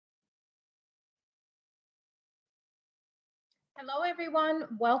Hello, everyone.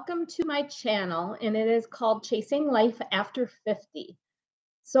 Welcome to my channel, and it is called Chasing Life After 50.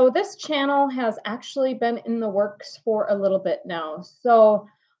 So, this channel has actually been in the works for a little bit now.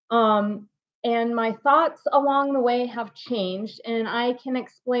 Um, and my thoughts along the way have changed, and I can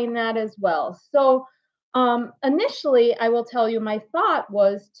explain that as well. Initially, I will tell you my thought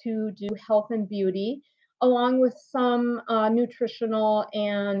was to do health and beauty along with some nutritional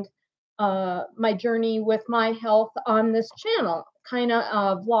and my journey with my health on this channel, kind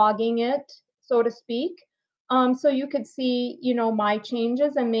of vlogging it, so to speak. So you could see, my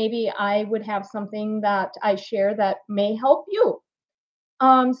changes, and maybe I would have something that I share that may help you.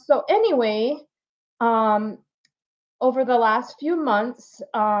 So anyway, um, over the last few months,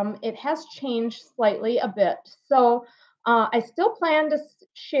 it has changed slightly a bit. I still plan to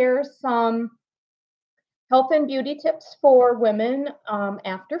share some health and beauty tips for women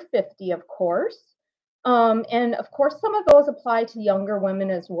after 50, of course. And of course, some of those apply to younger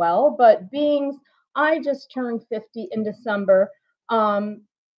women as well. But being I just turned 50 in December, um,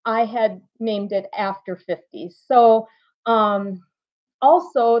 I had named it after 50. Um,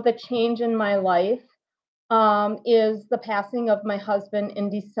 Also, the change in my life is the passing of my husband in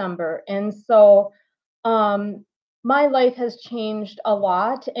December. Um, my life has changed a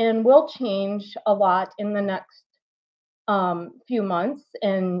lot and will change a lot in the next few months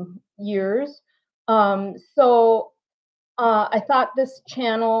and years. I thought this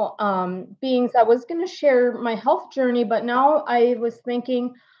channel, being I was going to share my health journey, but now I was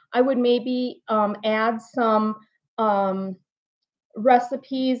thinking I would maybe add some um,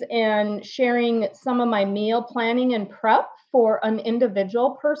 recipes and sharing some of my meal planning and prep for an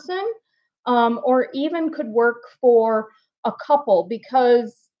individual person, or even could work for a couple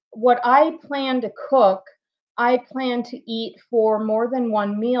because what I plan to cook, I plan to eat for more than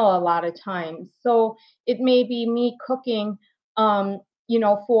one meal a lot of times. So it may be me cooking,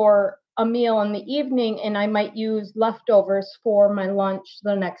 for a meal in the evening, and I might use leftovers for my lunch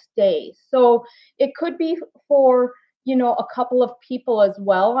the next day. So it could be for a couple of people as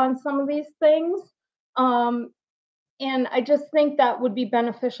well on some of these things. Um, and I just think that would be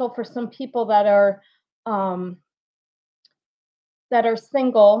beneficial for some people um, that are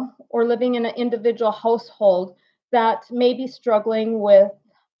single or living in an individual household that may be struggling with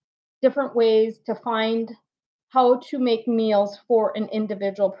different ways to find how to make meals for an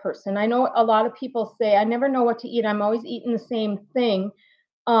individual person. I know a lot of people say, I never know what to eat. I'm always eating the same thing.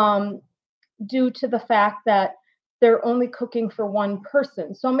 Um, Due to the fact that they're only cooking for one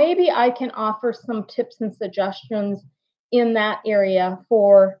person. So maybe I can offer some tips and suggestions in that area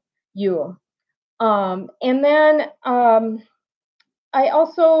for you. And then I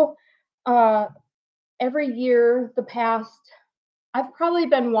also, uh, every year, I've probably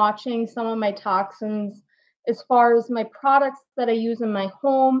been watching some of my toxins as far as my products that I use in my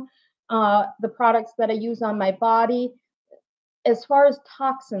home, the products that I use on my body, as far as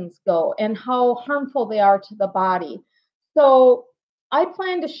toxins go and how harmful they are to the body. So, I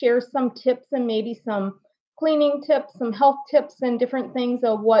plan to share some tips and maybe some cleaning tips, some health tips, and different things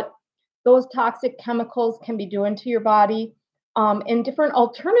of what those toxic chemicals can be doing to your body, and different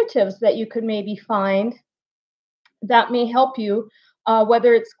alternatives that you could maybe find that may help you,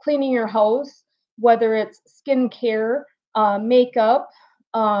 whether it's cleaning your house, whether it's skincare, makeup,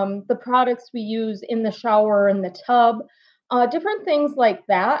 the products we use in the shower and the tub, different things like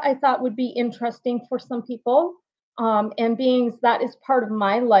that. I thought would be interesting for some people. And being that is part of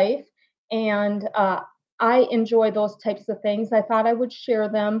my life, and I enjoy those types of things, I thought I would share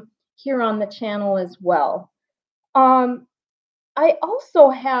them here on the channel as well. Um, I also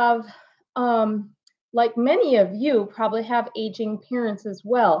have, um, like many of you, probably have aging parents as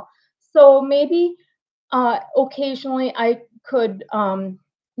well. So maybe occasionally I could,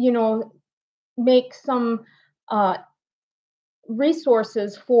 you know, make some uh,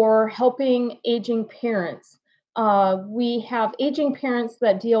 resources for helping aging parents. We have aging parents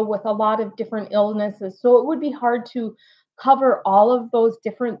that deal with a lot of different illnesses, so it would be hard to cover all of those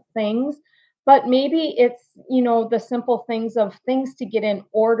different things. But maybe it's, the simple things of things to get in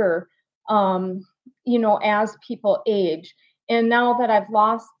order, as people age. And now that I've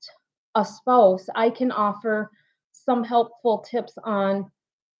lost a spouse, I can offer some helpful tips on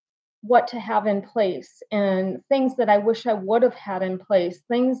what to have in place and things that I wish I would have had in place,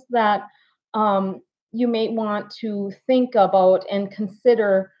 things that you may want to think about and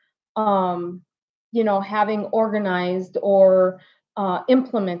consider, having organized or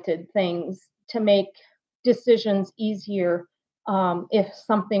implemented things to make decisions easier, if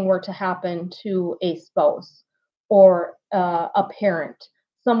something were to happen to a spouse or a parent,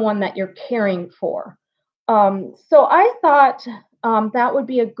 someone that you're caring for. So I thought that would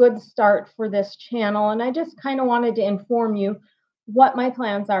be a good start for this channel, and I just kind of wanted to inform you what my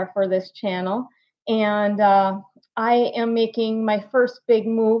plans are for this channel. And I am making my first big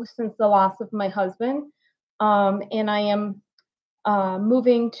move since the loss of my husband, and I am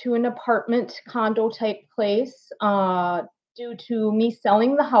moving to an apartment condo type place due to me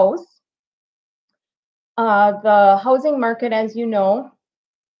selling the house. The housing market, as you know,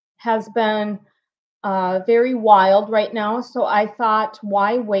 has been very wild right now. So I thought,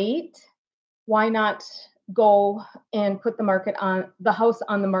 why wait? Why not go and put the house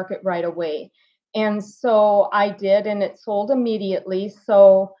on the market right away? And so I did, and it sold immediately.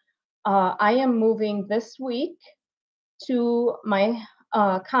 So I am moving this week to my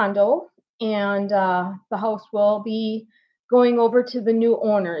condo, and the house will be going over to the new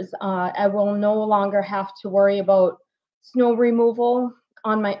owners. I will no longer have to worry about snow removal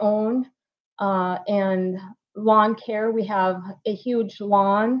on my own and lawn care. We have a huge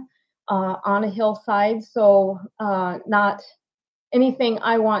lawn on a hillside, so not anything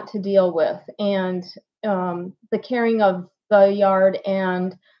I want to deal with. And the caring of the yard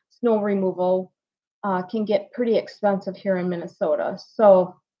and snow removal can get pretty expensive here in Minnesota.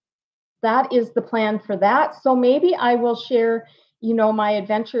 So that is the plan for that. So maybe I will share, my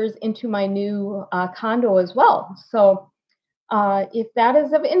adventures into my new condo as well. So if that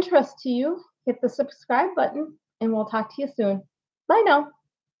is of interest to you, hit the subscribe button and we'll talk to you soon. Bye now.